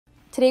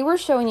Today we're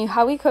showing you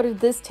how we coated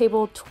this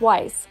table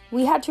twice.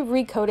 We had to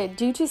recoat it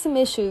due to some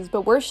issues,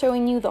 but we're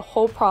showing you the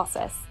whole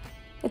process.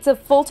 It's a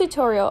full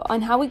tutorial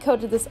on how we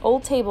coated this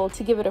old table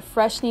to give it a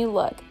fresh new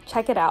look.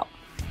 Check it out.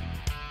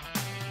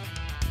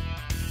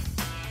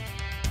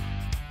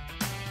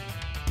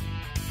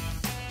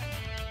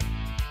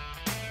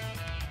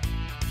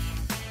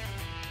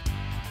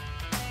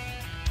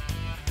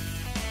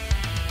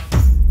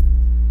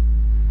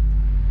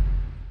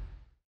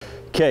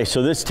 Okay,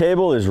 so this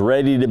table is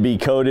ready to be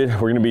coated.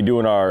 We're gonna be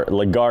doing our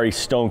Leggari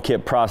stone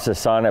kit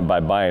process on it by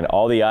buying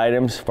all the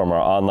items from our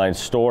online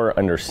store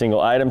under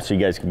single items. So you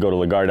guys can go to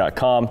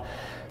leggari.com,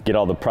 get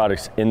all the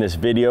products in this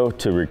video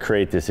to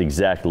recreate this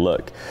exact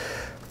look.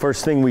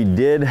 First thing we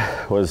did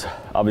was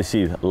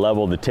obviously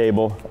level the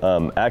table.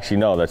 Actually,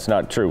 no, that's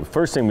not true.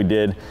 First thing we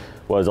did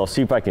was, I'll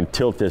see if I can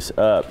tilt this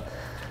up.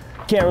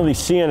 Can't really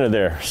see under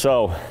there,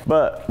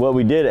 but what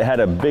we did, it had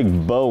a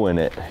big bow in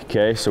it.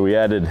 Okay, so we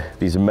added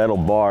these metal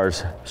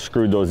bars,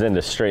 screwed those in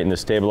to straighten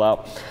this table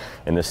out,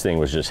 and this thing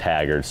was just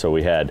haggard. So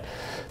we had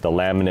the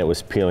laminate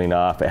was peeling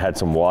off, it had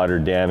some water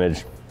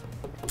damage,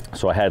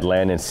 so I had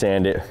Landon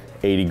sand it,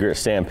 80 grit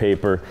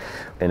sandpaper,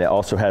 and it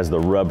also has the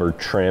rubber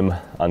trim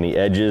on the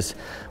edges.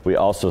 We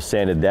also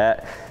sanded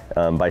that.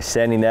 By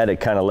sanding that,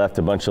 it kind of left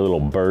a bunch of little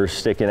burrs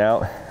sticking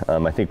out.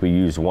 I think we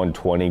used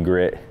 120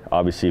 grit.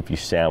 Obviously, if you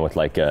sand with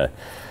like a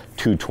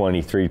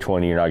 220,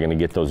 320, you're not gonna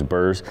get those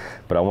burrs,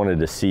 but I wanted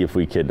to see if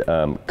we could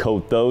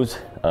coat those.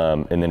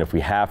 And then if we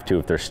have to,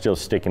 if they're still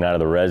sticking out of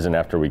the resin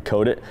after we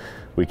coat it,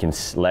 we can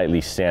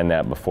slightly sand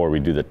that before we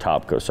do the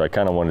top coat. So I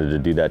kind of wanted to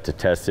do that to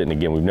test it. And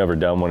again, we've never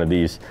done one of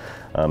these.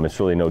 It's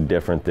really no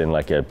different than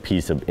like a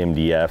piece of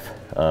MDF,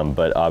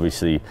 but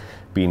obviously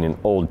being an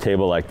old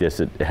table like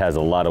this, it has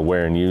a lot of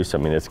wear and use. I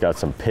mean, it's got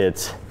some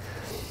pits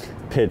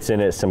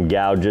in it, some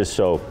gouges.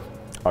 So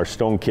our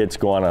stone kits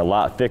go on a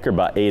lot thicker,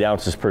 about 8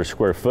 ounces per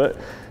square foot.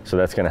 So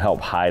that's gonna help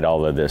hide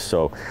all of this.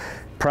 So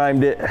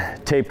primed it,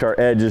 taped our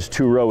edges,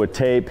 2-row of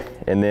tape,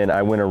 and then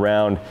I went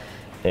around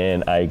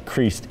and I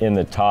creased in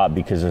the top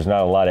because there's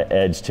not a lot of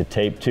edge to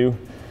tape to.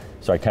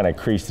 So I kind of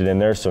creased it in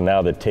there. So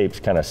now the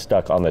tape's kind of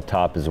stuck on the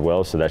top as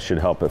well. So that should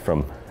help it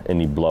from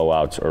any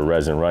blowouts or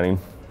resin running.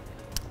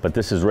 But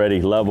this is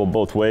ready, level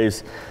both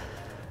ways.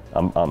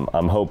 I'm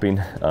hoping,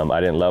 I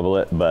didn't level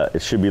it, but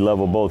it should be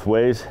level both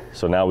ways.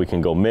 So now we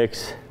can go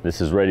mix. This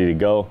is ready to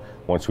go.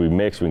 Once we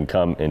mix, we can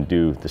come and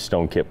do the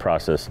stone kit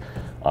process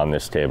on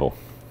this table.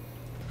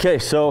 Okay,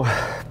 so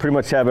pretty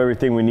much have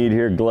everything we need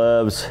here,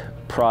 gloves,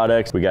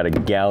 products. We got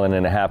 1.5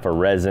 gallons of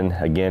resin.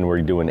 Again,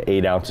 we're doing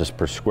 8 ounces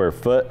per square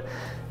foot,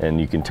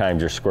 and you can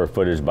times your square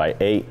footage by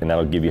 8, and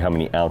that'll give you how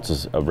many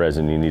ounces of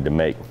resin you need to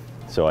make.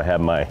 So I have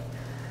my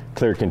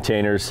clear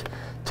containers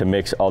to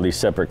mix all these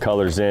separate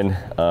colors in,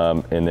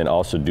 and then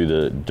also do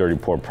the dirty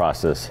pour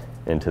process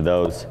into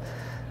those.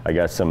 I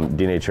got some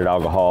denatured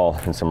alcohol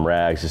and some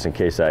rags just in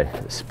case I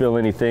spill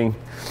anything.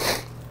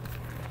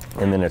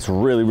 And then it's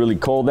really, really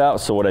cold out.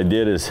 So what I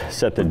did is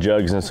set the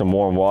jugs in some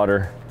warm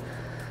water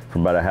for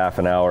about a half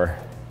an hour.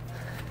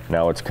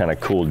 Now it's kind of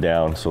cooled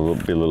down, so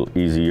it'll be a little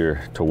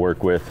easier to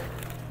work with.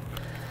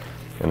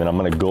 And then I'm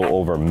gonna go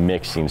over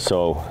mixing.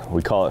 So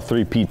we call it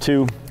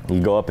 3P2. You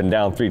go up and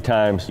down 3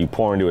 times, you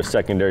pour into a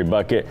secondary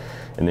bucket,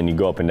 and then you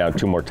go up and down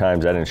 2 more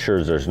times. That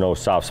ensures there's no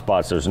soft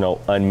spots, there's no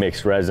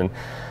unmixed resin,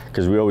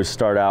 because we always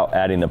start out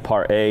adding the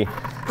part A.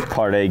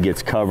 Part A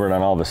gets covered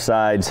on all the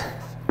sides,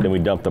 then we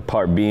dump the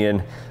part B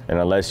in, and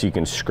unless you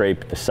can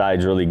scrape the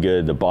sides really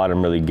good, the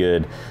bottom really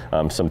good,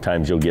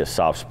 sometimes you'll get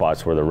soft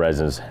spots where the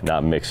resin's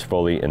not mixed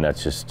fully, and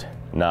that's just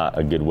not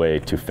a good way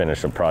to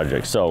finish a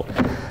project. So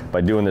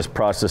by doing this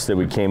process that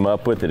we came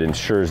up with, it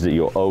ensures that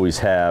you'll always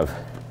have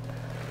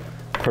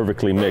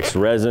perfectly mixed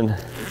resin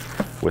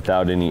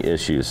without any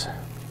issues.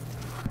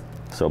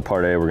 So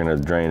part A, we're gonna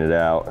drain it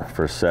out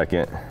for a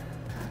second,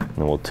 and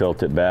then we'll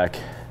tilt it back,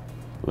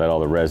 let all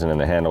the resin in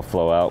the handle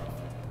flow out.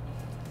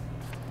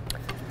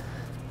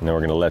 And then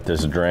we're gonna let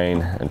this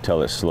drain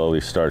until it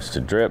slowly starts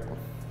to drip.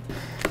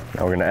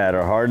 Now we're gonna add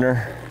our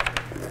hardener.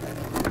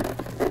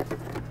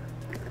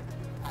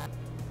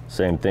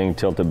 Same thing,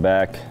 tilt it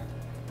back.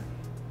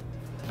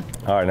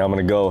 All right, now I'm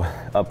gonna go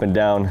up and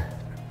down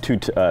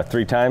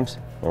 3 times.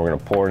 And we're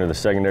gonna pour into the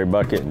secondary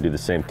bucket and do the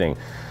same thing.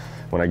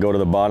 When I go to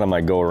the bottom,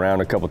 I go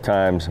around a couple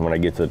times. When I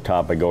get to the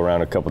top, I go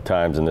around a couple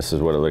times, and this is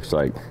what it looks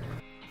like.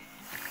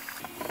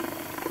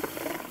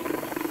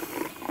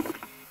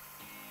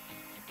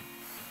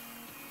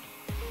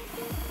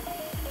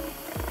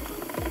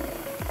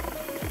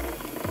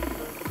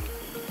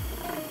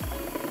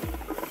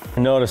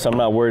 Notice I'm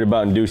not worried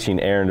about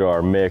inducing air into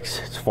our mix.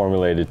 It's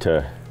formulated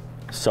to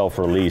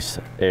self-release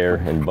air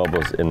and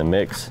bubbles in the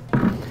mix.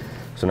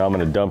 So now I'm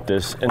gonna dump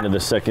this into the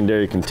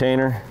secondary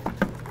container,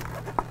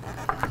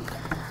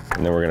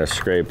 and then we're gonna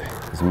scrape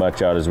as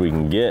much out as we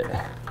can get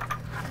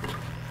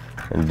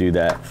and do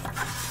that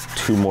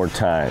 2 more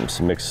times.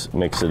 Mix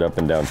it up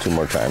and down 2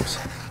 more times.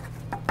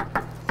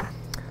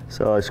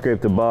 So I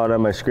scrape the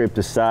bottom, I scrape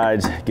the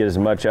sides, get as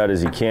much out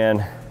as you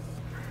can.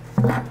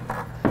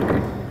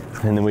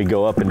 And then we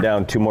go up and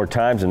down 2 more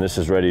times, and this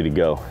is ready to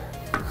go.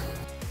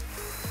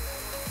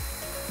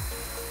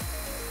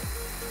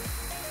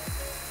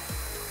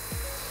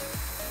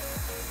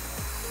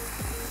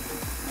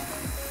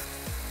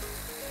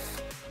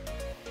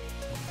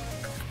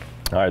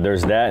 All right,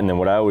 there's that. And then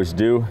what I always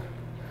do,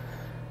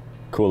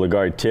 cool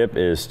Leggari tip,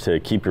 is to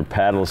keep your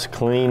paddles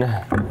clean.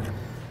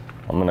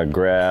 I'm gonna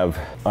grab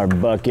our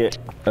bucket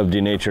of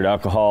denatured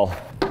alcohol,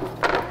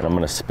 and I'm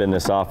gonna spin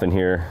this off in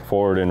here,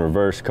 forward and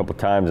reverse a couple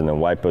times, and then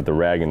wipe with the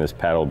rag, and this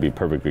paddle will be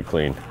perfectly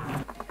clean.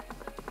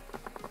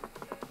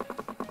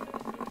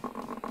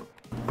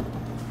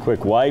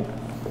 Quick wipe.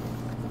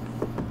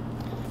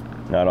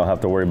 Now I don't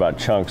have to worry about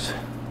chunks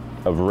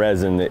of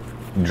resin that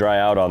dry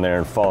out on there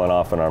and falling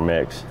off in our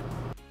mix.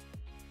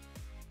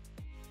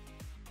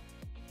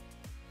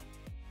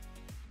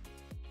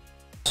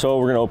 So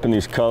we're gonna open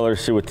these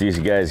colors, see what these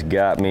guys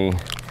got me.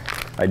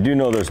 I do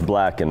know there's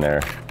black in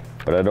there,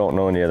 but I don't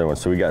know any other ones.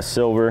 So we got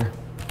silver,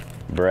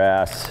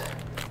 brass,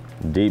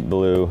 deep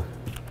blue,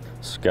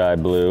 sky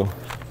blue,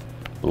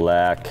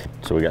 black.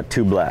 So we got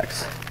 2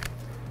 blacks.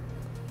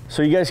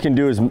 So you guys can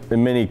do as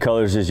many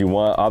colors as you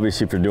want.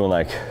 Obviously, if you're doing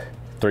like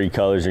 3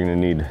 colors, you're gonna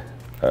need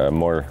a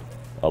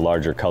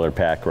larger color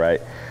pack,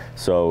 right?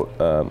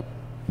 So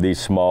these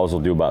smalls will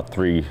do about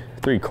 3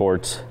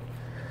 quarts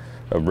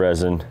of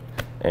resin.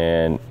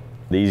 And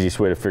the easiest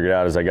way to figure it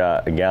out is I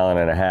got 1.5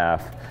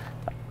 gallons.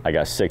 I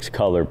got 6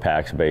 color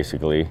packs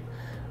basically.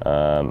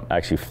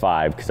 Actually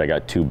 5, because I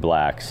got 2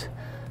 blacks.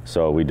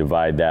 So we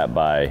divide that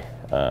by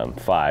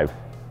 5.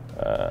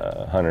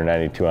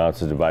 192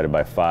 ounces divided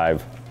by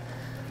 5.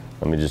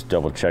 Let me just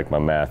double check my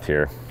math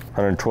here.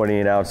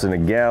 128 ounces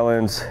in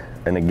gallons,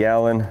 and a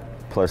gallon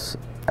plus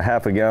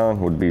 1/2 gallon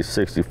would be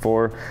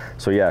 64.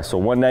 So yeah, so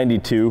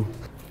 192,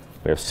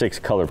 we have 6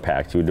 color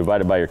packs. You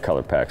divide it by your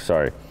color pack,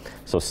 sorry.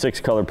 So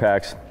 6 color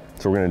packs,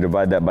 so we're gonna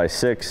divide that by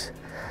 6,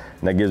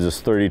 and that gives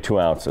us 32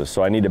 ounces.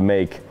 So I need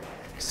to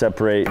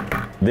separate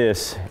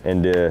this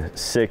into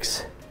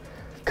 6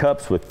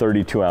 cups with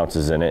 32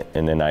 ounces in it,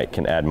 and then I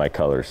can add my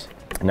colors.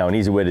 Now an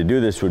easy way to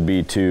do this would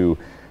be to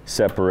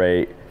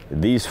separate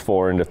these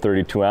 4 into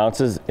 32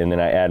 ounces, and then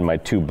I add my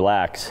 2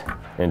 blacks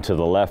into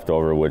the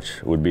leftover,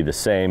 which would be the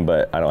same,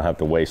 but I don't have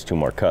to waste 2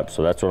 more cups.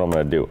 So that's what I'm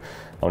gonna do.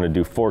 I'm gonna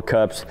do 4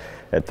 cups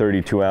at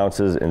 32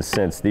 ounces, and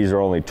since these are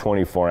only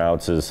 24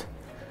 ounces,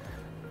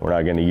 we're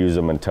not gonna use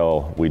them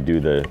until we do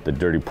the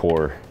dirty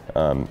pour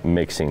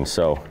mixing.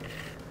 So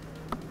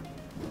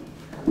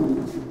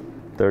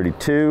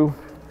 32.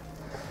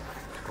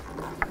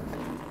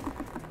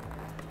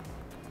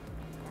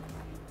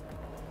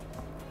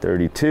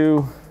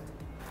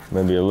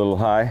 Maybe a little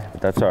high,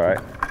 but that's all right,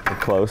 we're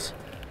close.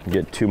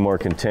 Get 2 more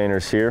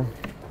containers here.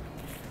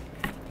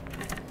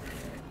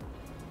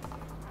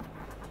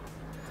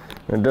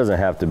 It doesn't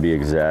have to be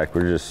exact,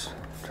 we're just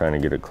trying to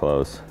get it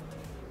close.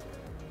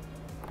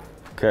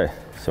 Okay,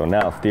 so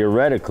now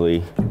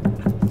theoretically,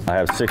 I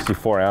have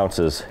 64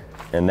 ounces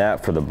in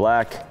that for the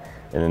black,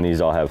 and then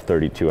these all have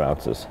 32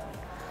 ounces.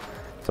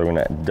 So we're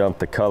gonna dump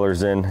the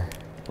colors in,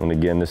 and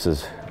again, this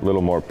is a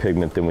little more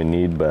pigment than we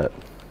need, but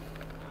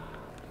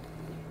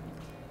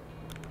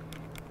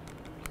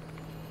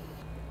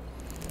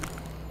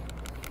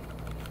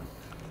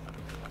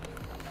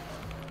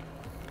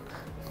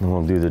and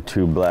we'll do the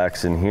 2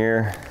 blacks in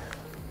here.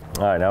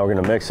 All right, now we're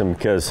gonna mix them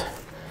because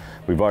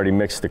we've already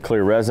mixed the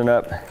clear resin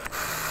up,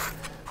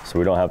 so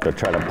we don't have to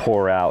try to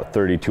pour out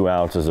 32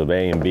 ounces of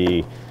A and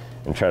B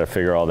and try to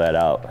figure all that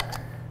out.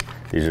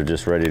 These are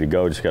just ready to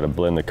go, just gotta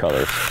blend the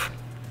colors.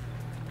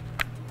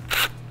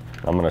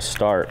 I'm gonna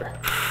start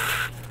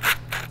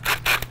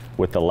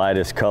with the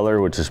lightest color,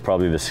 which is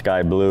probably the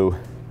sky blue,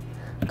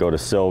 go to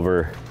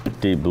silver,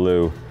 deep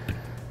blue,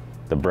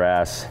 the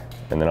brass,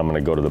 and then I'm gonna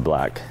go to the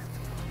black.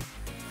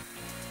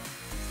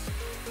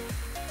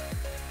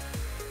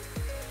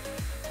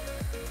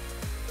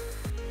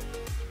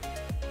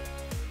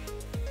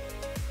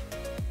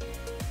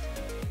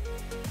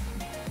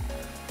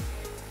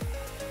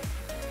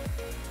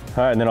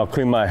 All right, and then I'll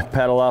clean my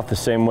paddle off the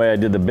same way I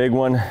did the big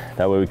one.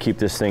 That way we keep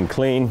this thing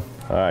clean.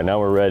 All right, now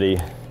we're ready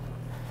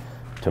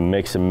to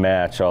mix and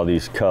match all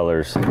these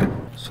colors.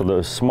 So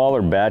the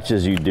smaller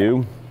batches you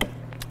do,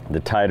 the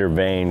tighter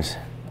veins,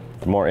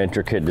 the more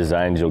intricate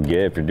designs you'll get.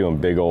 If you're doing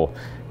big old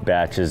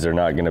batches, they're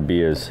not gonna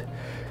be as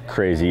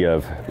crazy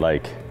of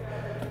like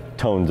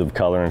tones of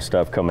color and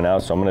stuff coming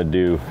out. So I'm gonna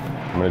do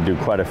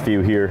quite a few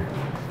here.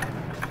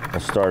 I'll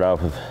start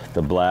off with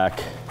the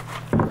black.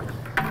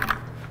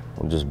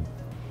 We'll just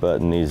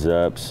button these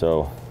up,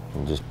 so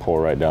we'll just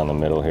pour right down the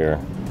middle here.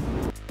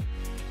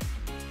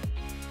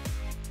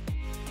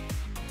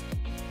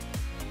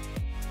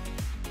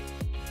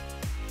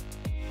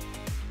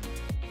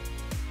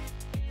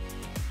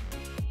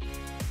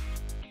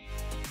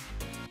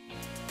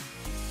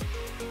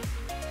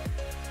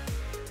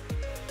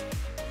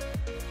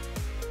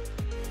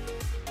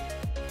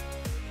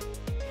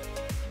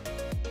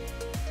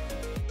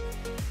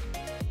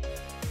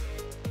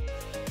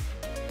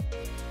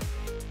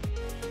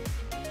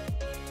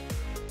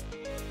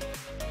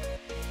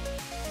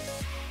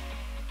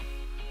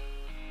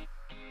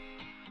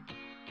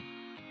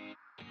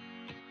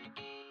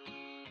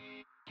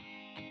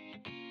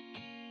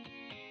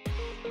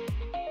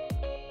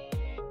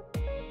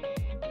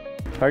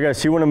 All right guys,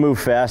 so you wanna move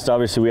fast.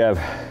 Obviously we have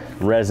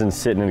resin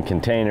sitting in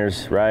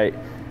containers, right?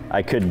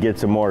 I could get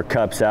some more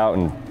cups out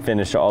and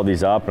finish all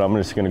these up, but I'm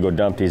just gonna go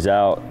dump these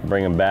out,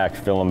 bring them back,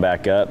 fill them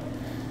back up.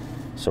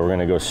 So we're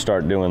gonna go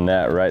start doing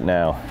that right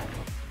now.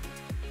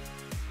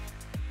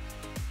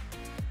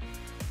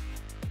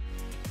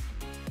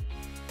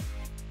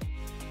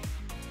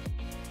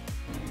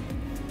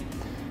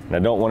 And I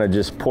don't wanna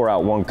just pour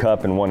out one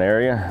cup in one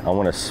area. I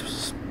wanna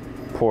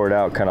pour it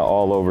out kind of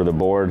all over the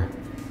board.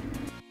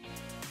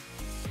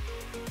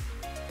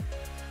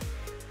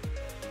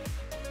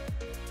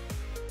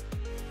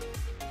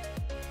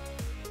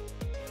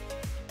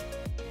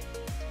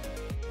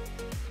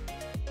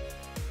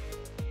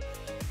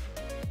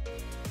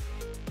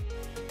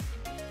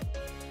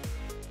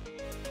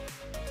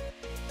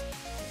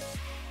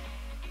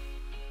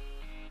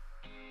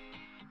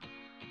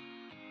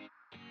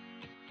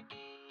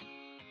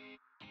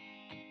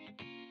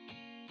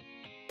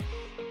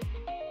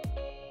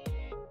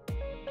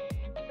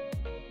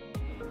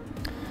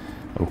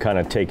 I'm kind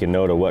of taking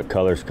note of what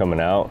color's coming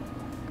out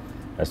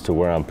as to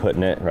where I'm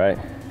putting it, right?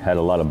 Had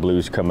a lot of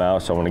blues come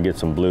out, so I want to get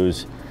some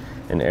blues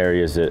in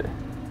areas that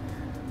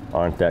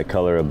aren't that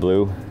color of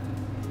blue.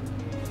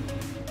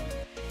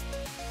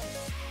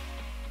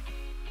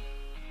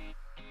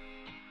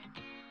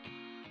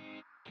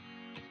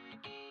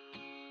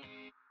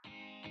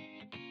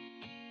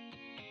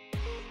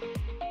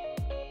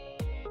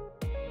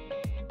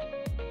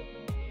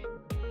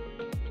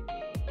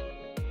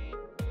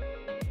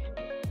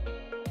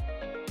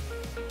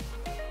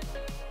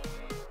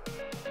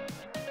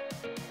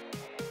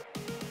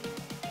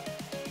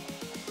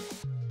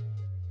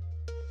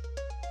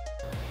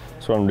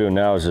 So what I'm doing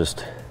now is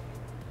just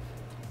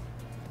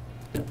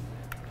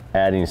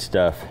adding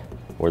stuff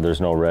where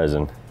there's no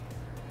resin.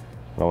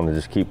 I don't want to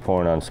just keep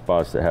pouring on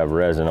spots that have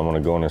resin. I want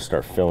to go in and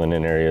start filling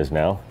in areas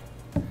now.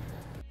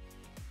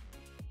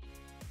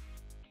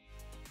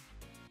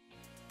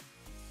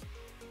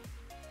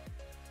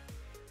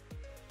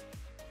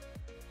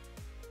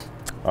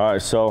 All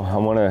right, so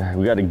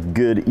we got a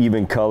good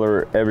even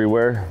color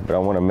everywhere, but I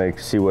want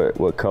to see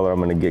what color I'm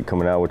going to get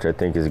coming out, which I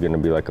think is going to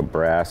be like a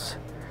brass.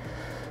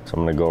 So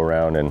I'm gonna go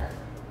around and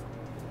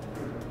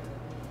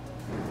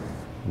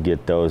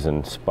get those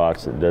in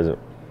spots that doesn't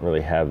really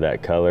have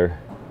that color.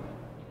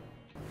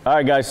 All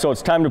right guys, so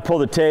it's time to pull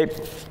the tape.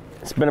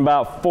 It's been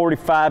about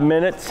 45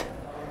 minutes.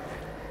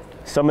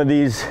 Some of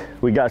these,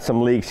 we got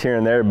some leaks here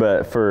and there,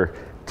 but for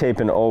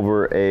taping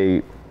over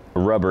a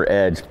rubber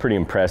edge, pretty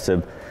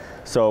impressive.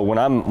 So when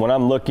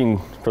I'm looking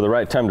for the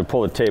right time to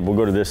pull the tape, we'll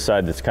go to this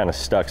side that's kind of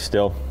stuck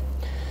still.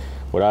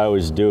 What I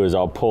always do is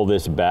I'll pull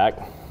this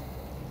back,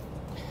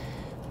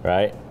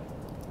 right?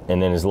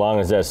 And then as long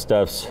as that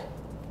stuff's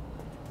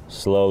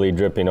slowly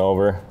dripping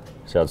over,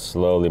 see how it's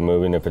slowly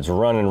moving. If it's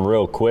running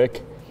real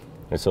quick,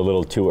 it's a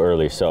little too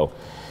early. So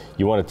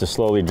you want it to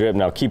slowly drip.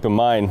 Now keep in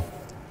mind,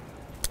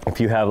 if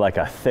you have like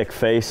a thick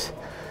face,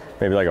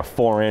 maybe like a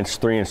 4-inch,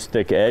 3-inch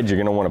thick edge, you're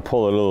gonna wanna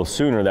pull it a little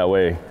sooner, that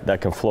way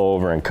that can flow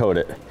over and coat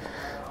it.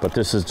 But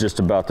this is just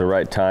about the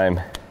right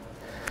time.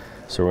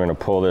 So we're gonna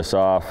pull this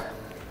off.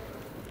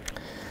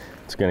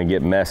 It's gonna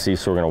get messy,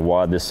 so we're gonna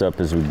wad this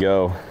up as we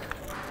go.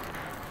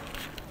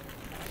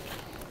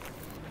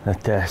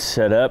 Let that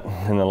set up,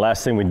 and the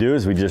last thing we do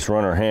is we just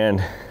run our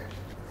hand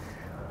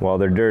while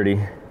they're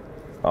dirty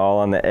all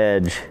on the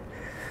edge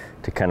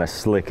to kind of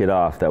slick it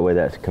off. That way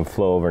that can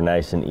flow over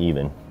nice and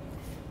even.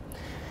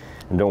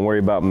 And don't worry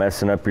about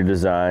messing up your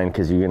design,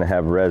 because you're gonna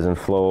have resin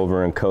flow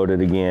over and coat it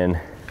again.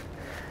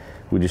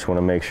 We just want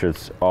to make sure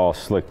it's all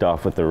slicked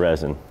off with the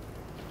resin.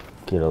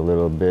 Get a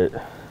little bit,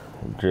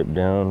 drip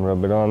down,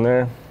 rub it on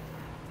there.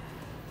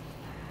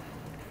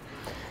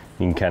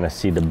 You can kind of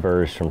see the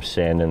burrs from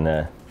sanding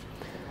the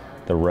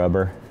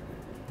rubber.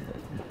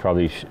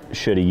 Probably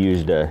should have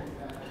used a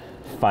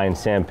fine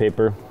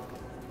sandpaper.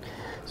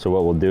 So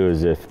what we'll do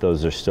is, if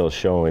those are still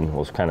showing,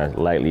 we'll kind of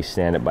lightly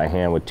sand it by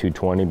hand with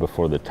 220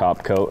 before the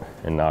top coat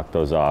and knock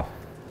those off.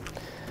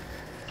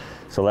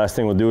 So last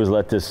thing we'll do is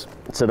let this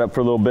sit up for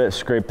a little bit,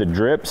 scrape the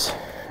drips,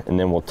 and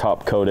then we'll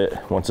top coat it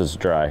once it's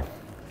dry.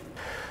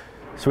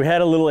 So we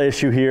had a little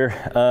issue here.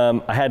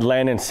 I had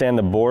Landon sand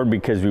the board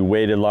because we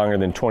waited longer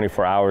than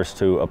 24 hours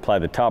to apply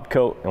the top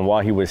coat, and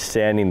while he was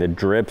sanding the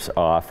drips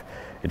off,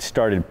 it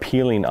started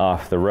peeling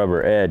off the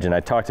rubber edge. And I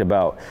talked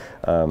about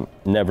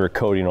never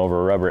coating over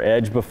a rubber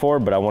edge before,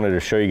 but I wanted to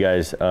show you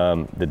guys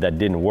that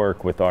didn't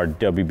work with our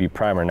WB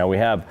primer. Now we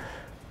have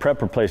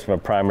prep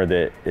replacement primer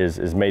that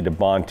is made to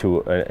bond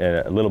to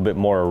a little bit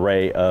more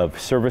array of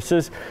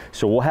surfaces.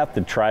 So we'll have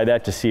to try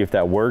that to see if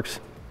that works.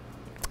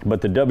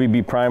 But the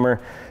WB primer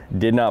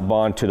did not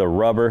bond to the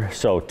rubber,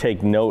 so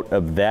take note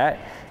of that.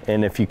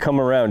 And if you come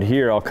around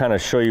here, I'll kind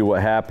of show you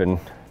what happened.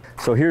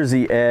 So here's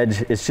the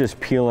edge. It's just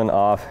peeling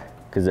off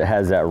because it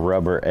has that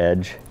rubber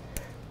edge.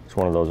 It's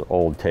one of those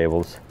old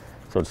tables.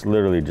 So it's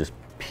literally just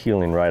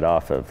peeling right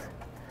off of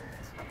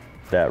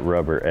that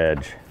rubber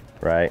edge,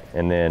 right?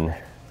 And then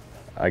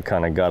I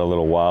kind of got a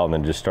little wild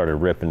and then just started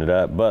ripping it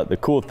up. But the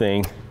cool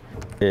thing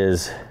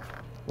is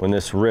when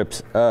this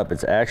rips up,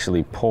 it's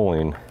actually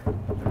pulling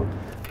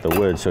the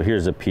wood. So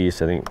here's a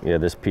piece, I think, yeah,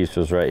 this piece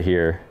was right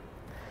here.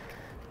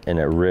 and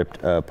it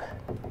ripped up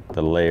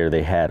the layer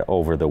they had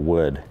over the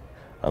wood.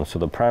 So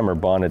the primer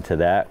bonded to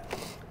that,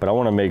 but I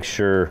want to make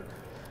sure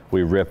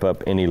we rip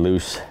up any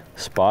loose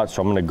spots.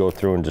 So I'm going to go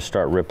through and just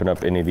start ripping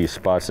up any of these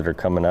spots that are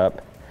coming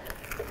up.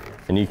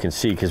 And you can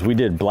see, because we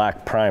did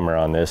black primer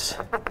on this,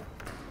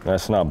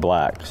 that's not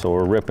black. So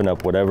we're ripping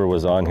up whatever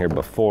was on here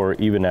before,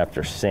 even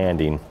after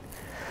sanding.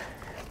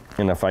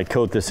 And if I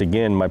coat this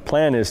again, my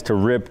plan is to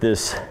rip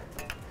this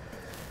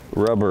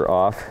rubber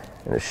off,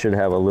 and it should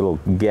have a little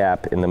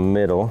gap in the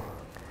middle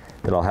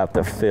that I'll have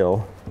to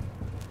fill.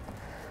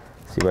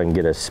 See if I can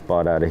get a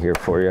spot out of here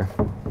for you.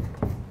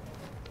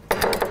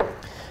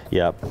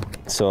 Yep,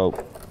 so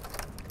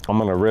I'm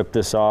gonna rip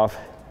this off.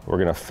 We're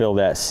gonna fill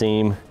that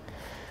seam,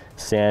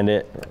 sand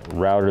it,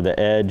 router the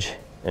edge,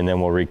 and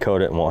then we'll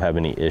recoat it and won't have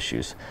any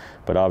issues.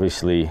 But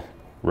obviously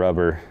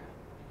rubber,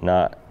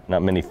 not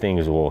many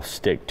things will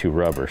stick to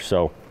rubber.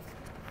 So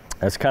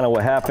that's kind of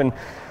what happened.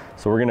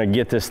 So we're gonna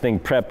get this thing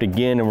prepped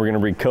again, and we're gonna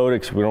recoat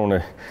it because we don't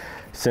wanna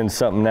send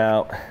something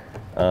out,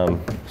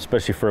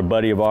 especially for a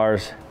buddy of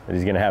ours, that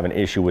he's gonna have an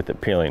issue with it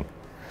peeling.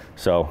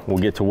 So we'll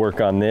get to work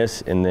on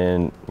this, and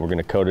then we're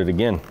gonna coat it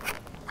again.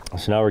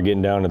 So now we're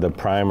getting down to the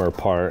primer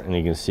part, and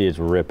you can see it's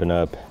ripping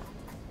up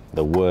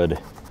the wood.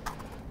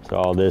 So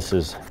all this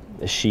is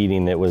the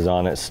sheeting that was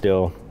on it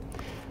still.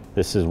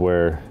 This is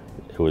where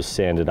it was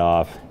sanded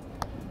off,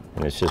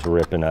 and it's just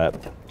ripping up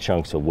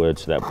chunks of wood.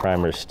 So that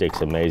primer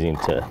sticks amazing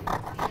to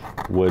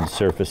wood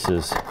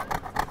surfaces.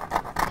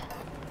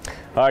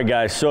 All right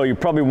guys, so you're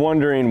probably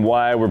wondering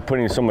why we're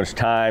putting so much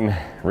time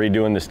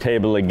redoing this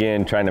table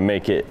again, trying to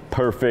make it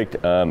perfect.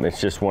 It's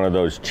just one of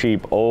those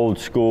cheap, old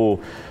school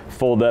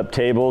fold up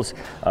tables,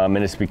 and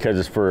it's because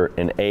it's for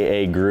an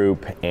AA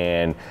group,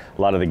 and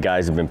a lot of the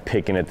guys have been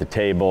picking at the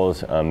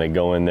tables. They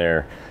go in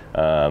there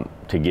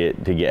to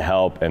get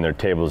help, and their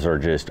tables are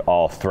just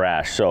all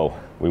thrashed. So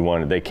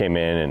they came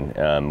in,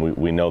 and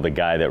we know the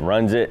guy that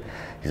runs it.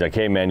 He's like,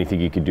 hey man, you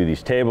think you could do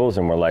these tables?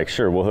 And we're like,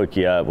 sure, we'll hook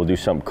you up. We'll do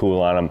something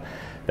cool on them.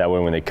 That way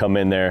when they come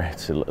in there,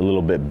 it's a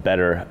little bit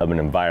better of an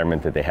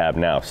environment that they have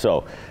now.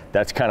 So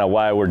that's kind of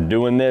why we're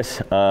doing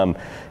this.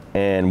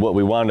 And what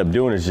we wound up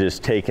doing is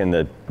just taking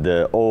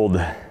the old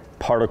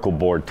particle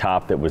board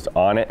top that was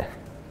on it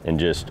and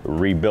just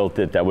rebuilt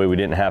it. That way we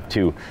didn't have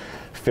to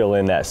fill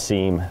in that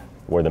seam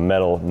where the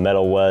metal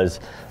was.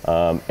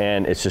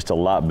 And it's just a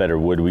lot better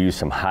wood. We use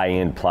some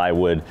high-end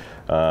plywood.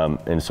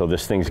 And so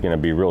this thing's gonna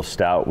be real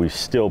stout. We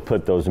still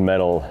put those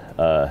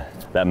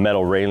that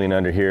metal railing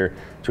under here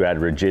to add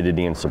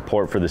rigidity and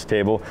support for this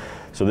table.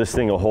 So this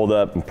thing will hold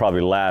up and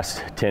probably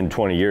last 10,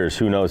 20 years.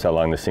 Who knows how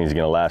long this thing's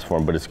gonna last for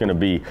them, but it's gonna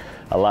be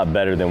a lot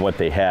better than what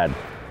they had.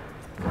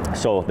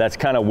 So that's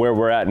kind of where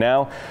we're at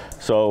now.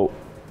 So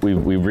we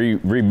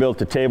rebuilt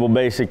the table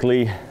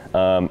basically,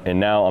 and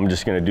now I'm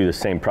just gonna do the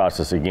same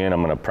process again.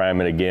 I'm gonna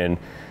prime it again,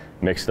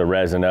 mix the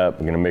resin up.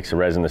 I'm gonna mix the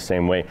resin the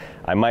same way.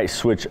 I might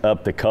switch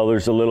up the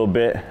colors a little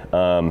bit,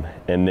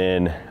 and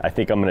then I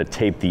think I'm gonna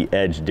tape the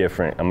edge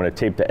different. I'm gonna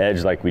tape the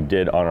edge like we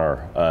did on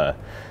our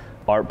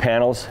art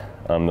panels,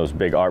 those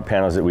big art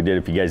panels that we did.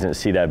 If you guys didn't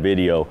see that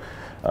video,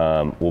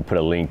 we'll put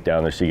a link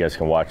down there so you guys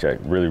can watch a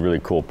really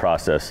cool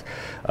process.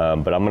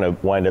 But I'm gonna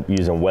wind up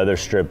using weather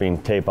stripping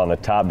tape on the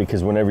top,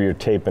 because whenever you're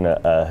taping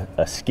a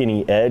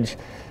skinny edge,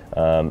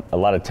 a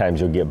lot of times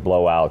you'll get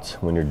blowouts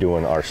when you're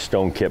doing our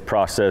stone kit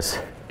process,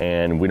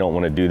 and we don't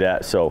want to do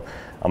that. So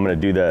I'm going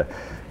to do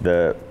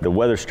the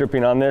weather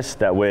stripping on this.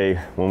 That way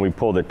when we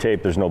pull the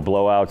tape, there's no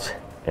blowouts,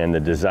 and the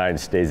design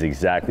stays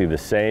exactly the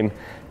same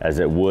as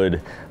it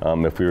would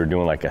if we were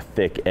doing like a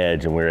thick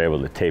edge and we were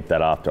able to tape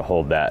that off to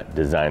hold that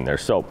design there.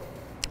 So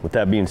with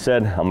that being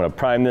said, I'm going to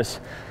prime this.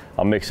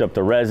 I'll mix up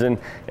the resin,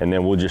 and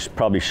then we'll just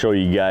probably show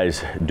you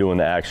guys doing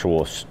the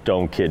actual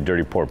stone kit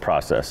dirty pour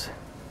process.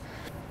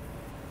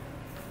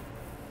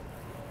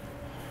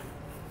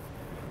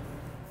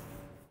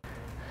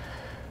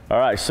 All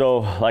right,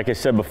 so like I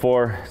said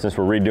before, since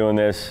we're redoing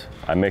this,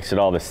 I mix it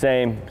all the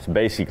same. It's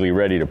basically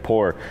ready to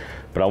pour,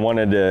 but I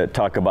wanted to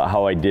talk about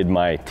how I did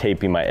my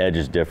taping my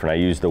edges different. I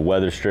used the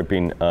weather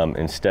stripping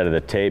instead of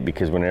the tape,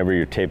 because whenever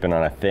you're taping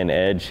on a thin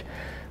edge,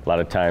 a lot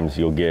of times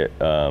you'll get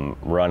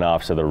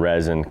runoffs of the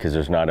resin because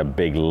there's not a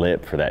big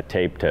lip for that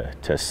tape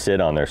to sit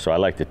on there. So I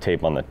like to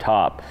tape on the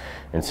top.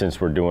 And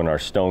since we're doing our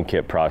stone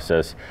kit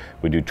process,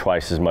 we do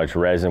twice as much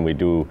resin. We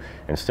do,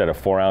 instead of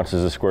 4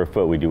 ounces a square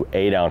foot, we do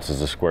 8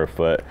 ounces a square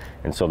foot.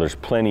 And so there's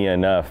plenty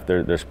enough,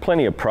 there's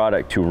plenty of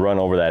product to run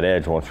over that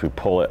edge once we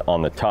pull it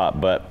on the top.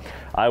 But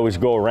I always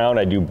go around,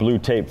 I do blue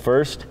tape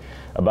first,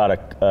 about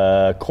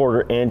a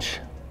 1/4 inch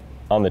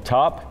on the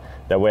top.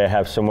 That way I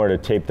have somewhere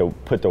to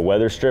put the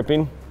weather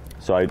stripping.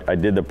 So I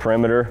did the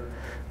perimeter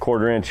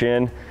 1/4 inch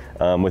in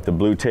with the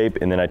blue tape,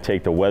 and then I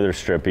take the weather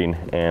stripping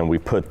and we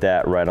put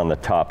that right on the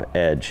top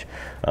edge.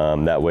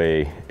 That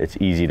way it's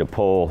easy to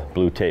pull.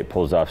 Blue tape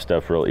pulls off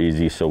stuff real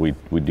easy. So we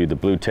do the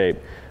blue tape,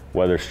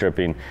 weather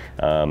stripping,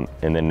 and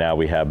then now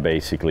we have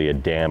basically a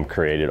dam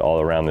created all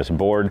around this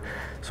board.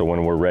 So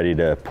when we're ready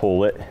to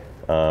pull it,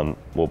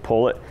 we'll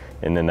pull it,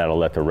 and then that'll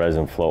let the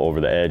resin flow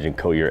over the edge and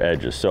coat your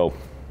edges. So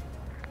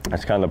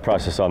that's kind of the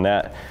process on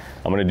that.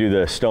 I'm gonna do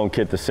the stone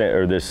kit the same,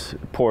 or this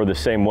pour the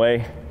same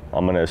way.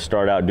 I'm gonna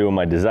start out doing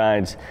my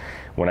designs.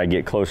 When I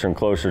get closer and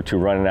closer to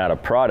running out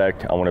of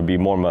product, I wanna be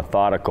more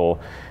methodical,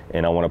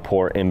 and I wanna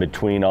pour in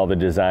between all the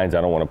designs.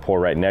 I don't wanna pour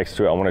right next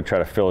to it. I wanna try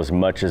to fill as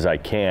much as I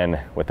can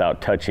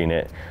without touching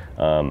it.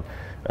 And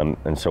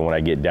so when I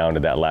get down to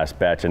that last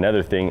batch,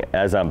 another thing,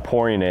 as I'm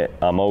pouring it,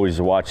 I'm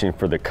always watching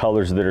for the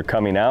colors that are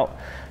coming out,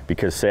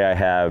 because say I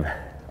have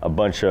a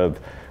bunch of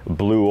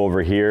blue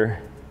over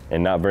here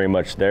and not very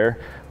much there.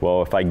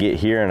 Well, if I get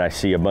here and I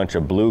see a bunch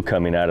of blue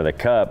coming out of the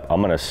cup,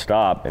 I'm gonna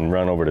stop and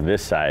run over to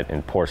this side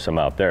and pour some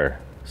out there.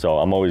 So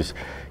I'm always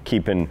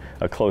keeping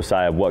a close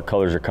eye of what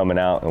colors are coming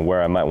out and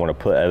where I might wanna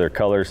put other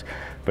colors.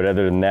 But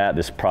other than that,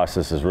 this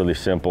process is really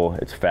simple.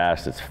 It's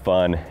fast, it's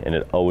fun, and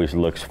it always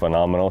looks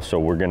phenomenal. So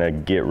we're gonna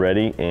get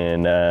ready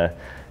and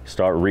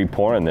start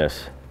re-pouring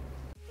this.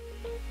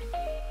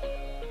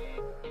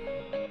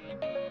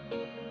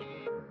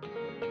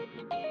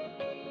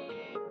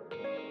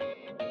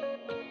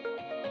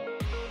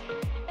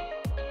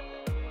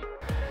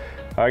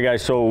 All right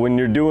guys, so when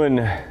you're doing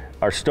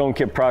our stone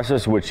kit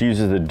process, which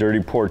uses the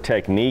dirty pour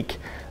technique,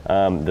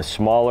 the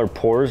smaller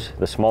pours,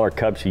 the smaller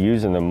cups you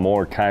use, and the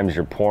more times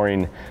you're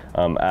pouring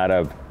out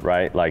of,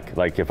 right?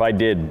 Like if I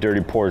did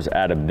dirty pours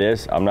out of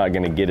this, I'm not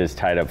gonna get as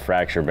tight up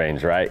fracture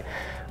veins, right?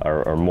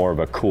 Or more of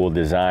a cool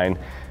design.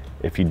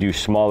 If you do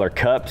smaller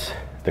cups,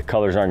 the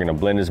colors aren't gonna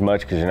blend as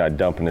much because you're not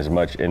dumping as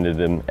much into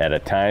them at a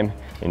time,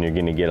 and you're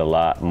gonna get a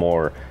lot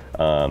more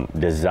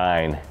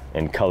design,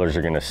 and colors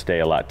are gonna stay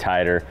a lot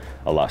tighter,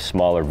 a lot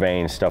smaller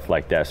veins, stuff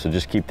like that. So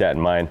just keep that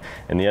in mind.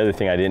 And the other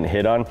thing I didn't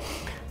hit on,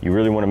 you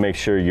really wanna make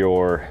sure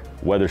your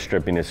weather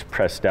stripping is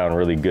pressed down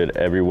really good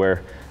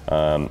everywhere.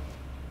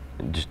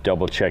 Just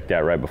double check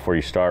that right before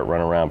you start,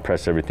 run around,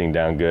 press everything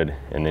down good,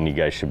 and then you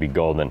guys should be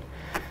golden.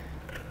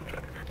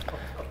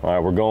 All right,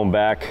 we're going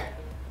back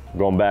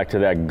to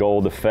that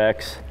gold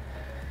effects.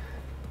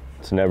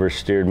 It's never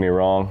steered me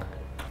wrong.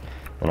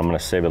 And I'm gonna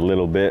save a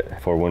little bit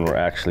for when we're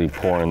actually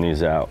pouring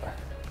these out.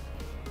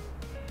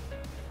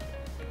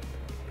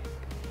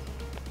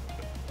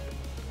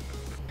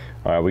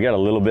 All right, we got a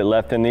little bit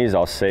left in these.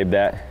 I'll save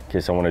that in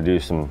case I wanna do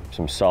some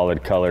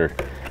solid color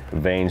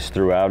veins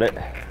throughout it.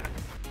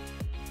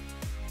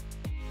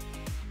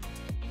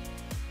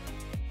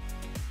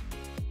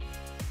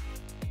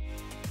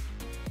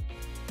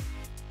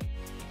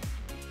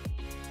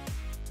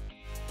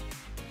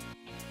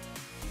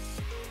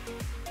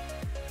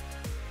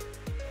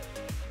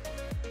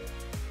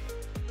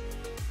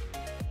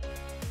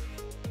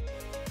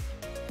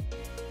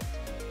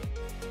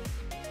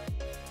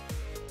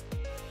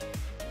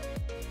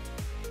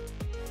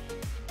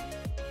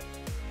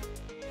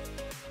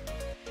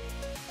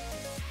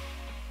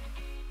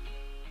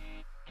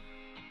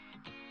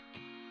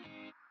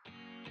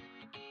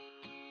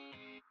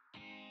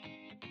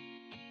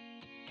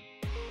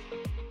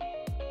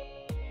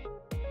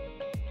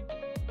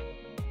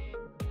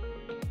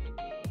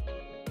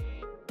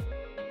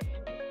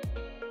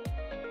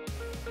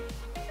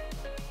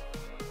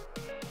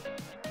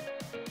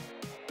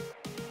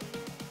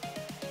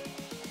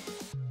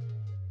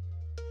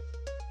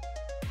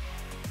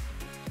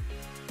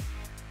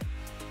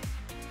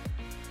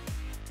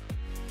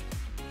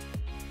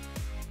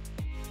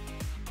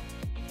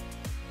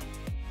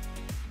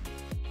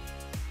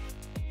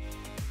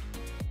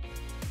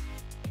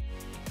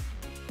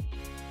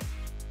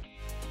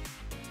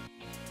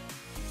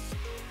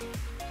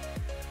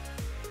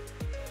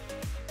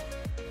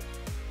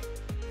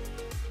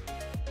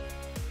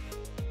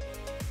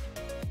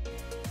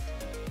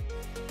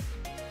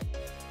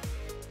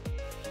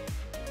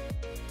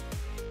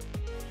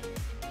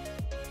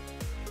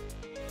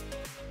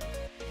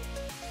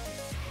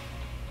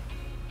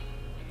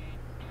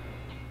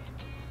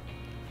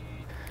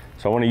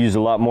 So I want to use a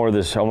lot more of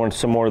this. I want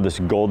some more of this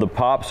gold to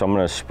pop. So I'm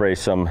going to spray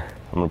some,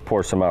 I'm going to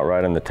pour some out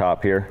right on the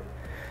top here.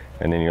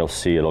 And then you'll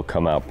see it'll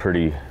come out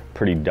pretty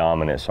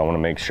dominant. So I want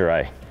to make sure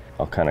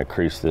I'll kind of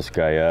crease this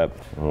guy up,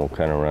 and we'll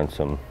kind of run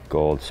some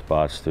gold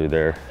spots through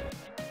there.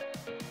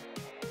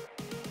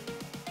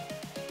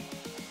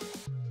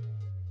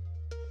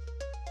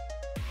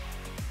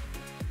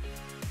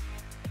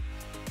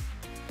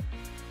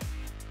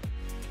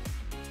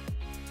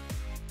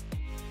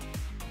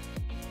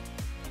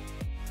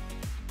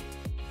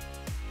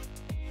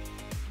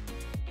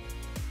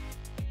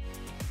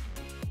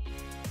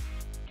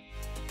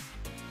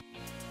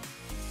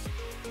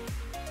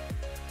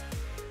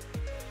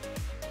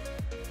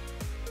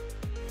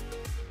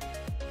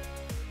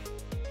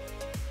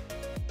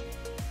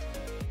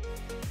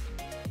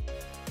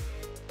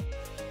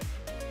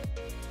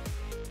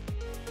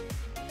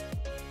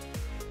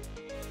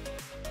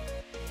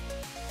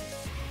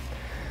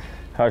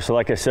 All right, so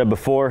like I said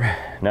before,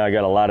 now I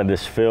got a lot of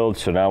this filled,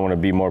 so now I want to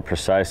be more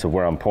precise of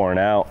where I'm pouring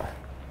out.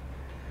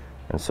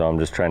 And so I'm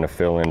just trying to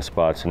fill in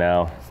spots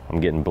now. I'm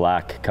getting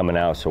black coming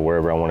out, so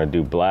wherever I want to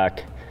do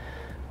black,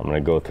 I'm going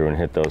to go through and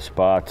hit those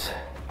spots.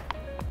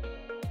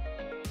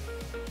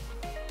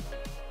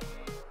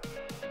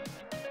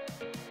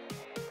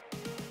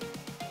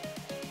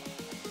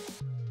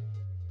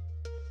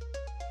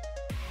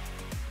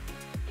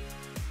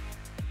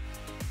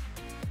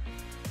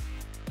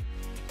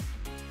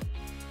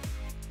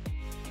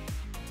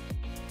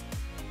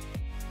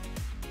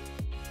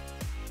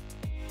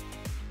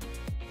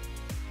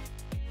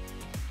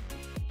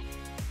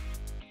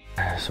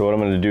 So what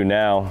I'm gonna do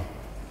now,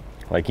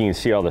 like you can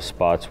see all the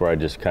spots where I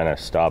just kind of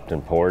stopped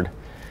and poured.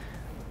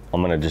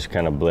 I'm gonna just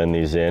kind of blend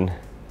these in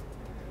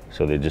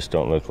so they just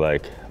don't look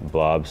like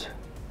blobs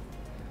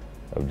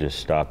of just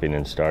stopping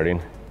and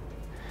starting.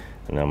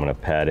 And I'm gonna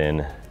pat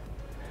in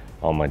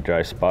all my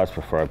dry spots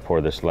before I pour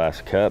this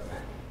last cup.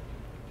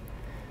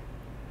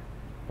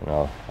 And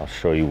I'll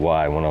show you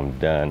why when I'm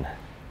done.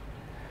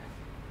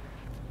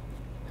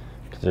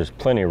 Because there's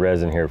plenty of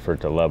resin here for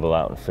it to level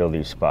out and fill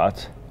these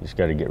spots. You just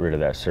gotta get rid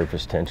of that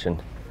surface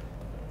tension.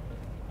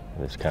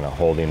 It's kind of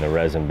holding the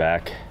resin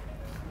back.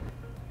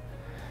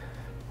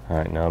 All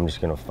right, now I'm just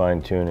gonna fine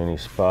tune any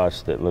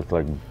spots that look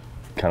like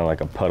kind of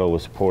like a puddle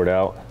was poured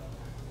out.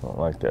 I don't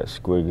like that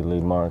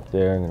squiggly mark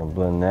there. I'm gonna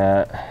blend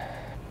that.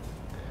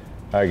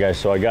 All right guys,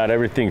 so I got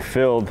everything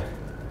filled.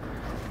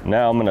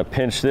 Now I'm gonna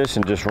pinch this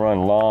and just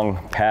run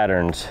long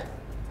patterns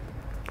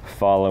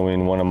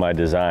following one of my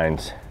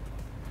designs.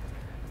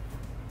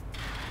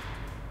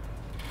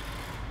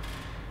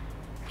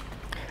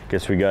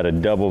 Guess we got a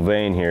double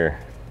vein here.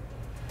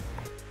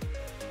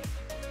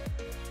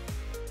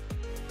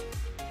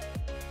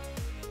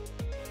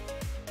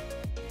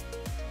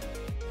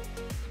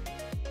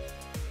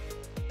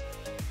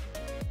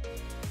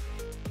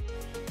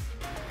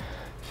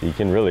 So you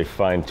can really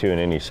fine tune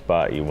any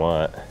spot you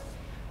want.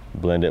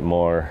 Blend it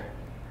more.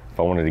 If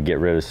I wanted to get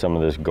rid of some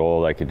of this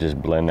gold, I could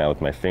just blend that with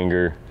my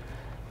finger.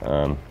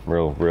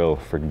 Real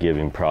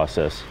forgiving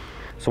process.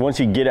 So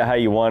once you get it how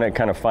you want it,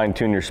 kind of fine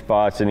tune your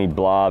spots, any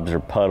blobs or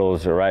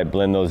puddles, all right,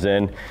 blend those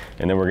in.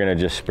 And then we're gonna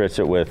just spritz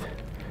it with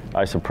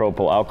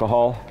isopropyl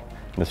alcohol.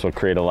 This will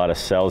create a lot of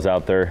cells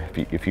out there.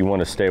 If you want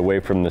to stay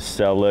away from the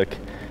cell look,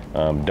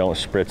 don't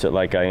spritz it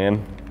like I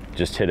am.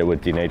 Just hit it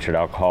with denatured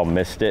alcohol,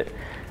 mist it,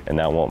 and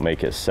that won't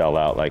make it sell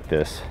out like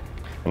this.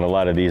 And a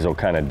lot of these will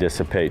kind of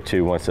dissipate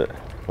too once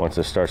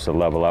it starts to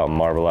level out and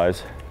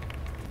marbleize.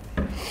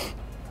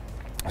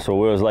 So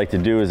what we always like to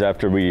do is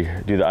after we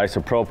do the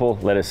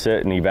isopropyl, let it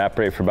sit and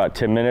evaporate for about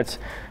 10 minutes,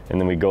 and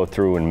then we go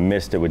through and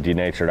mist it with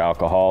denatured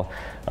alcohol,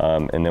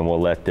 and then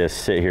we'll let this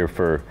sit here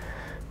for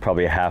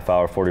probably a half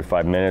hour,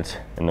 45 minutes,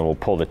 and then we'll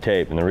pull the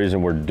tape. And the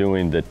reason we're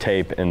doing the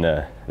tape and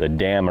the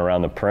dam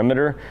around the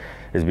perimeter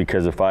is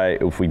because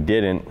if we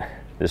didn't,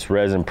 this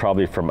resin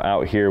probably from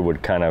out here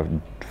would kind of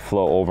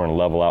flow over and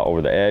level out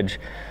over the edge.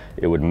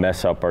 It would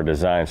mess up our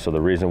design. So the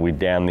reason we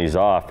dam these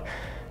off,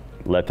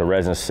 let the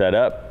resin set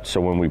up,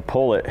 so when we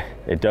pull it,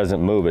 it doesn't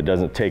move, it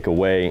doesn't take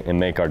away and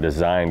make our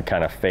design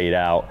kind of fade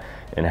out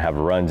and have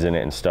runs in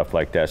it and stuff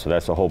like that. So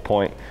that's the whole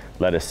point.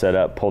 Let it set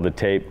up, pull the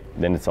tape,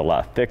 then it's a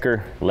lot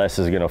thicker, less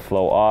is gonna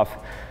flow off.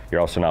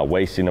 You're also not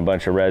wasting a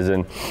bunch of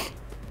resin,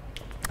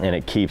 and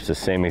it keeps the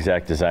same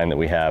exact design that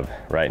we have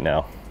right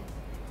now.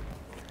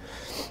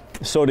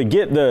 So to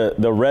get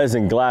the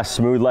resin glass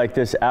smooth like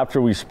this, after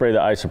we spray the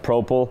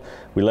isopropyl,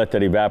 we let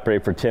that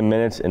evaporate for 10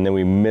 minutes, and then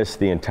we mist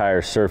the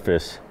entire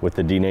surface with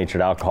the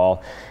denatured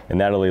alcohol,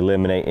 and that'll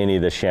eliminate any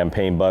of the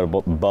champagne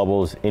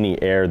bubbles, any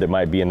air that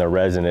might be in the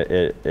resin.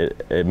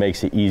 It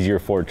makes it easier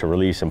for it to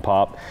release and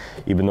pop,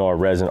 even though our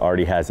resin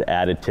already has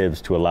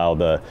additives to allow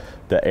the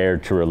air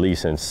to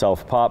release and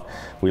self-pop.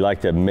 We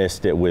like to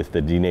mist it with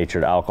the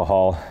denatured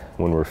alcohol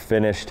when we're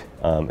finished,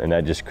 and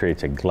that just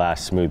creates a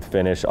glass smooth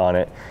finish on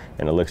it,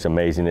 and it looks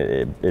amazing.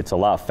 It's a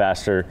lot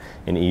faster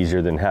and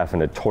easier than having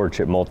to torch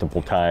it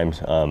multiple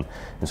times, and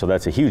so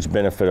that's a huge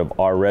benefit of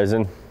our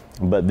resin.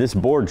 But this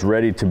board's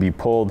ready to be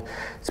pulled.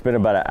 It's been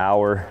about an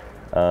hour,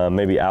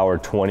 maybe hour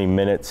 20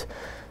 minutes.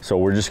 So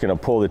we're just gonna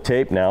pull the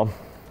tape now,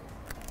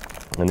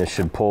 and this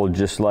should pull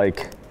just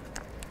like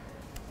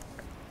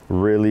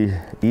really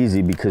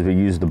easy because we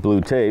use the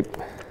blue tape.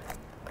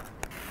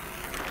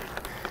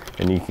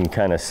 And you can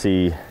kind of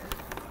see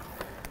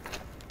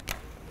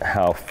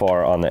how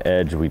far on the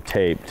edge we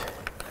taped.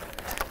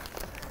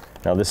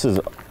 Now this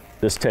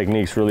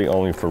technique's really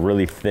only for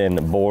really thin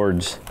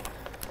boards,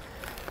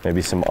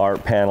 maybe some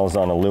art panels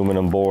on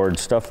aluminum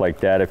boards, stuff like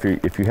that.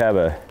 If you have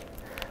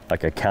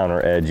like a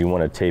counter edge, you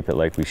want to tape it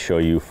like we show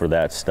you for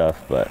that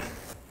stuff. But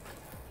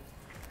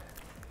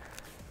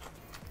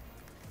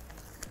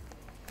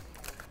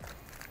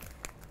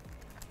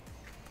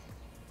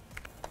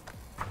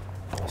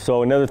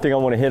so another thing I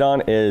want to hit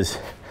on is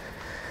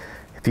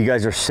if you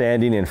guys are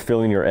sanding and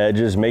filling your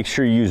edges, make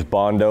sure you use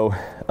Bondo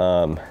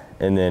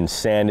and then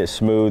sand it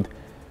smooth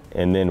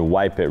and then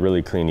wipe it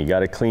really clean. You got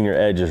to clean your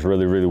edges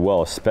really, really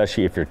well,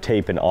 especially if you're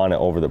taping on it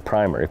over the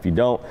primer. If you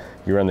don't,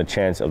 you run the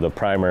chance of the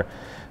primer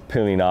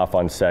peeling off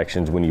on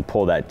sections when you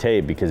pull that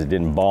tape because it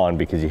didn't bond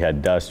because you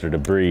had dust or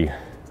debris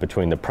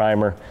between the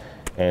primer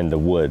and the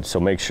wood. So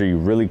make sure you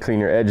really clean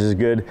your edges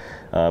good,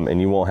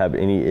 and you won't have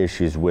any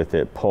issues with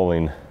it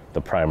pulling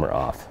the primer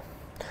off.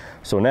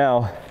 So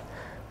now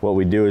what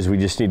we do is we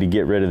just need to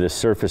get rid of this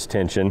surface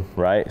tension,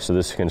 right? So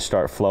this can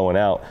start flowing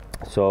out.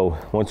 So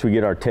once we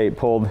get our tape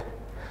pulled,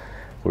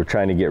 we're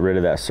trying to get rid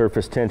of that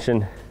surface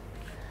tension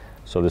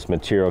so this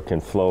material can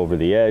flow over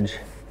the edge.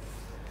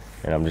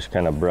 And I'm just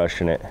kind of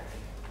brushing it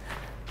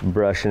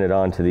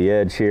onto the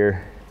edge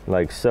here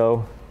like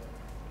so.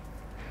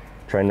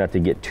 Trying not to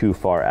get too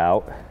far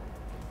out.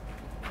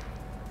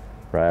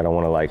 right? I don't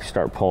want to like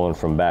start pulling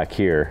from back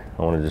here.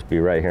 I want to just be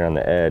right here on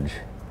the edge.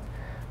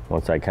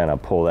 Once I kind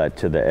of pull that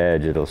to the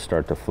edge, it'll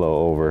start to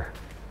flow over.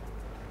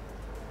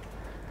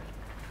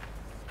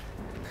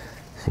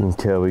 So you can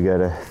tell we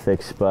got a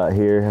thick spot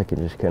here. I can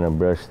just kind of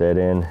brush that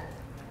in.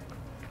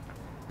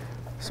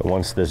 So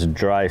once this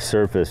dry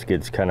surface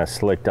gets kind of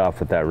slicked off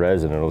with that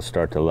resin, it'll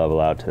start to level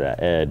out to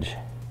that edge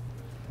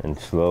and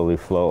slowly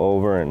flow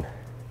over and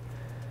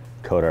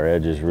coat our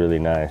edges really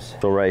nice.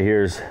 So right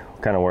here's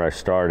kind of where I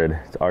started.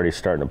 It's already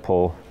starting to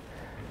pull.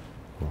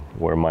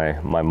 Where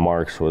my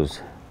marks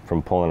was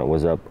from pulling it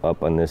was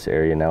up on this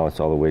area. Now it's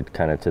all the way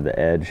kind of to the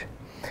edge.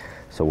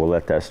 So we'll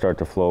let that start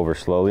to flow over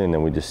slowly, and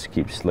then we just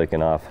keep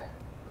slicking off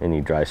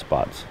any dry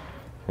spots.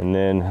 And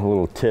then a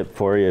little tip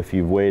for you, if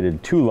you've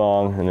waited too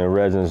long and the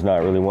resin's not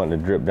really wanting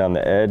to drip down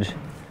the edge,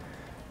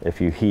 if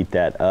you heat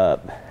that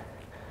up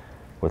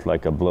with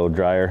like a blow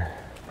dryer,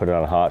 put it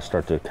on hot,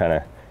 start to kind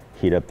of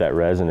heat up that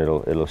resin,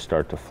 it'll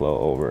start to flow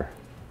over.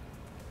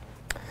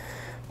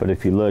 But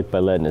if you look, by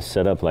letting it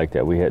set up like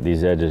that,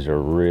 these edges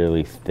are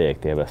really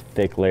thick. They have a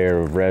thick layer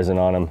of resin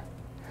on them.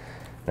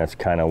 That's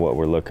kind of what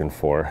we're looking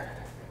for.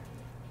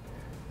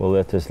 We'll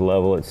let this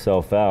level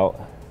itself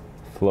out,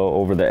 flow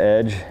over the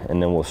edge,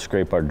 and then we'll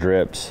scrape our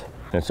drips.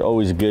 And it's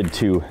always good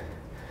to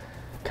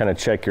kind of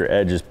check your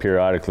edges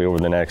periodically over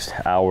the next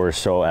hour or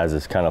so as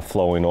it's kind of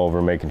flowing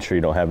over, making sure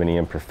you don't have any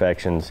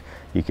imperfections.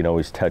 You can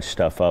always touch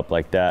stuff up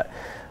like that.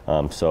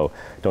 So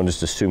don't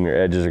just assume your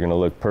edges are going to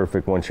look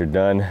perfect once you're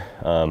done.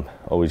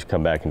 Always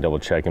come back and double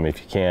check them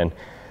if you can.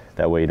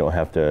 That way you don't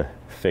have to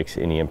fix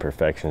any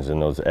imperfections in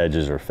those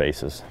edges or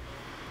faces.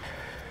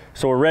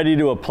 So we're ready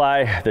to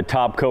apply the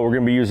top coat. We're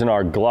going to be using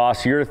our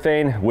gloss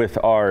urethane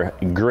with our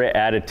grit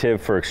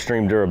additive for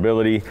extreme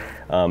durability,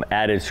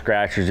 added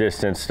scratch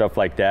resistance, stuff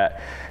like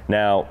that.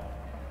 Now,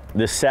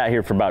 this sat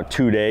here for about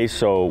 2 days,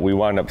 so we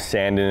wound up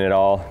sanding it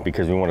all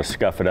because we want to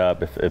scuff it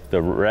up. If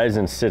the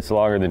resin sits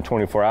longer than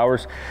 24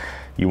 hours,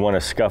 you want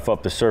to scuff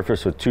up the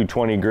surface with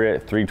 220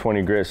 grit,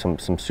 320 grit, some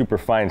super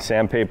fine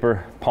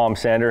sandpaper, palm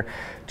sander.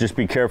 Just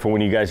be careful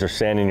when you guys are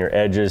sanding your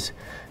edges,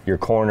 your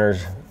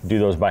corners. Do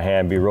those by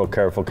hand. Be real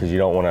careful because you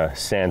don't want to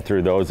sand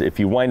through those. If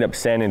you wind up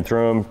sanding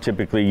through them,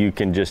 typically you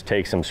can just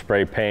take some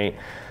spray paint,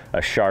 a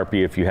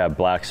Sharpie if you have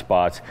black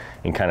spots,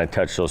 and kind of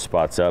touch those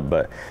spots up.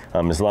 But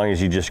as long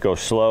as you just go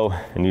slow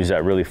and use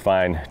that really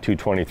fine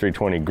 220,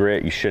 320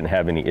 grit, you shouldn't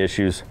have any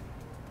issues.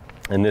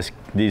 And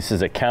this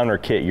is a counter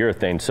kit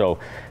urethane, so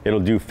it'll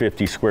do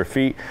 50 square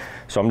feet.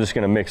 So I'm just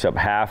gonna mix up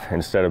half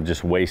instead of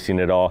just wasting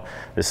it all.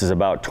 This is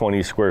about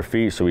 20 square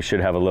feet, so we should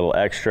have a little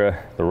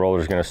extra. The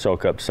roller's gonna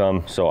soak up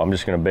some. So I'm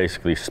just gonna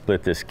basically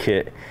split this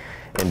kit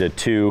into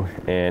two,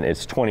 and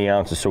it's 20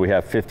 ounces. So we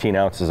have 15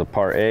 ounces of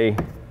part A,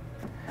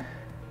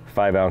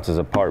 5 ounces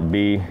of part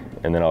B,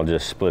 and then I'll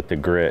just split the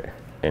grit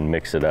and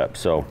mix it up.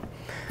 So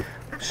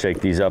shake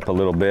these up a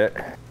little bit.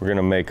 We're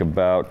gonna make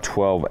about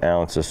 12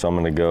 ounces, so I'm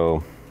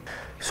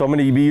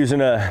gonna be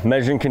using a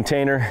measuring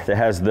container that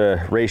has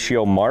the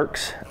ratio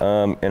marks,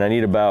 and I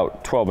need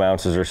about 12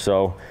 ounces or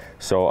so.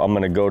 So I'm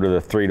gonna go to the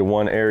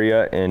 3:1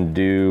 area and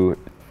do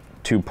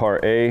 2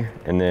 part A,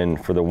 and then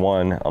for the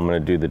 1, I'm gonna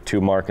do the 2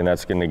 mark, and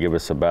that's gonna give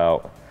us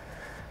about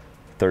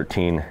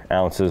 13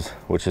 ounces,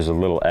 which is a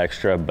little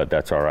extra, but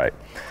that's all right.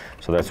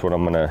 So that's what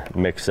I'm gonna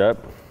mix up.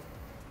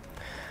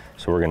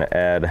 So we're gonna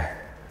add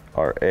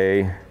our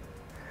A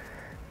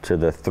to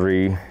the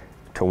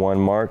 3:1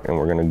 mark, and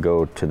we're gonna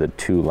go to the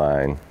 2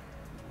 line,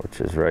 which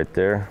is right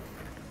there.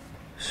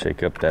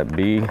 Shake up that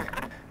B,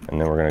 and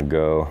then we're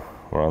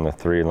on the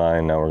 3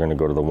 line. Now we're gonna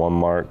go to the 1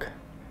 mark,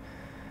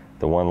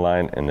 the 1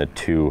 line, and the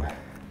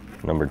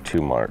number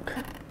 2 mark.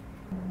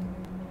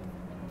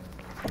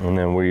 And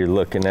then we're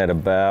looking at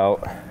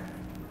about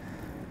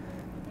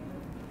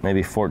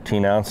maybe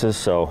 14 ounces.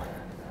 So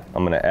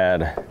I'm gonna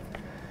add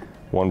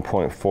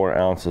 1.4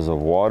 ounces of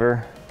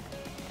water.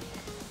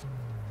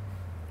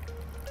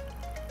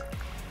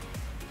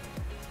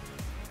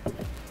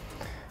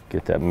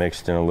 Get that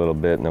mixed in a little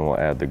bit, and then we'll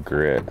add the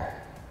grit.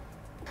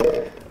 All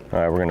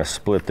right, we're gonna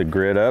split the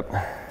grit up.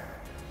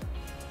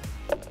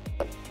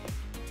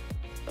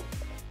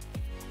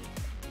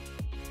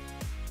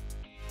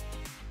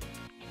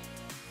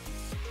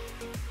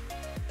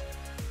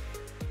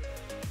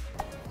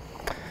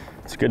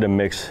 It's good to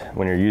mix,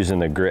 when you're using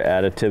the grit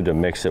additive, to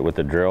mix it with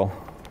the drill,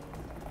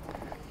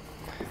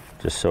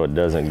 just so it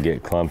doesn't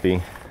get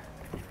clumpy.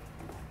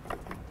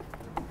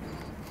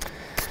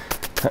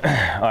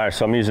 All right,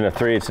 so I'm using a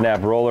 3/8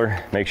 nap roller.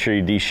 Make sure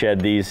you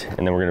de-shed these,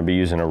 and then we're gonna be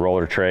using a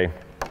roller tray,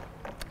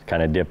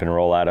 kind of dip and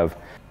roll out of.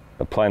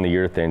 Applying the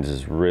urethanes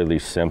is really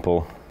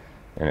simple,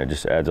 and it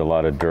just adds a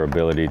lot of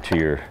durability to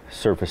your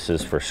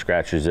surfaces for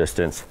scratch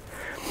resistance.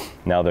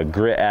 Now the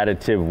grit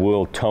additive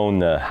will tone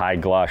the high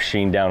gloss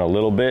sheen down a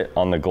little bit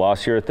on the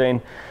gloss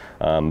urethane,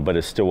 but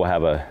it still will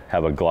have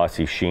a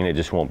glossy sheen. It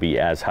just won't be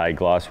as high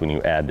gloss when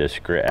you add this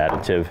grit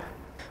additive.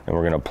 And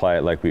we're gonna apply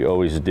it like we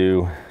always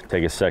do.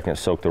 Take a second,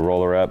 soak the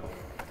roller up,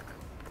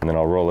 and then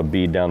I'll roll a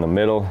bead down the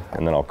middle,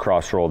 and then I'll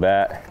cross roll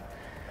that,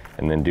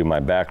 and then do my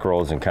back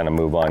rolls and kind of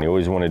move on. You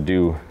always want to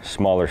do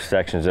smaller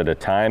sections at a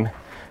time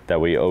That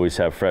way you always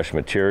have fresh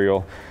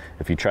material.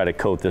 If you try to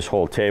coat this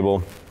whole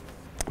table,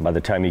 by the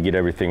time you get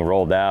everything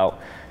rolled out,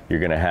 you're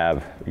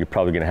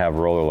probably gonna have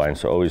roller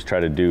lines. So always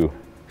try to do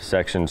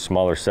sections,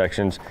 smaller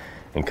sections,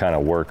 and kind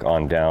of work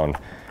on down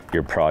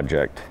your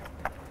project.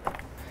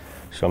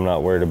 So I'm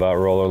not worried about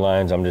roller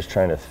lines. I'm just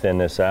trying to thin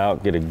this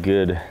out, get a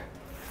good,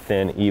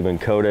 thin, even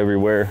coat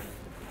everywhere.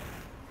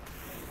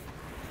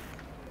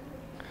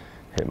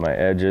 Hit my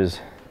edges,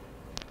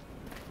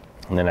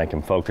 and then I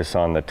can focus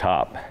on the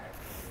top.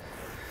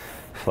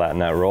 Flatten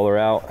that roller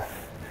out,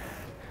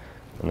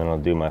 and then I'll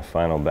do my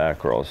final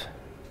back rolls.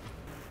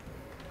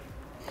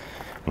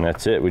 And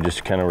that's it. We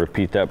just kind of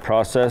repeat that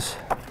process.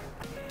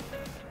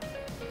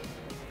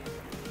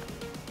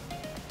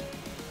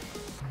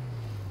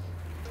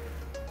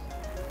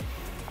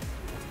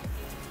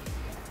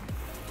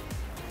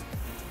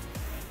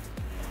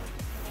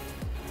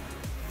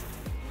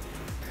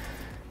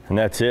 And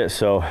that's it.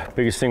 So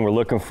biggest thing we're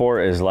looking for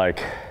is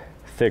like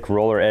thick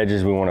roller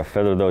edges. We want to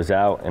feather those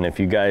out. And if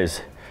you guys,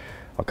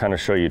 I'll kind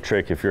of show you a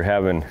trick. If you're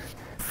having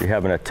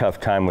a tough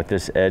time with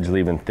this edge,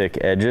 leaving thick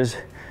edges,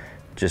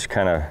 just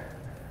kind of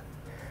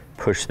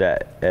push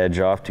that edge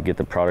off to get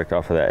the product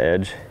off of that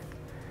edge,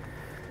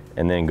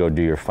 and then go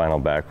do your final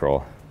back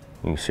roll.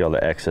 You can see all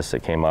the excess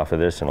that came off of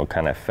this, and it'll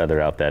kind of feather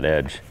out that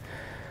edge.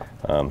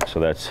 So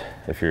that's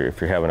if you're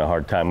having a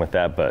hard time with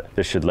that, but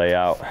this should lay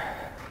out.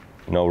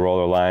 No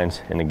roller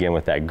lines, and again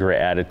with that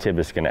grit additive,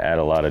 it's going to add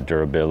a lot of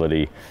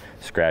durability,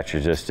 scratch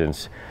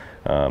resistance,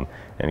 and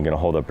going to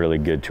hold up really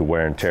good to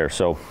wear and tear.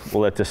 So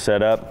we'll let this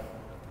set up,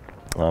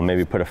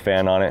 maybe put a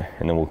fan on it,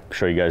 and then we'll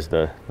show you guys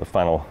the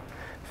final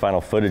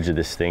footage of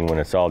this thing when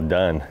it's all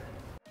done.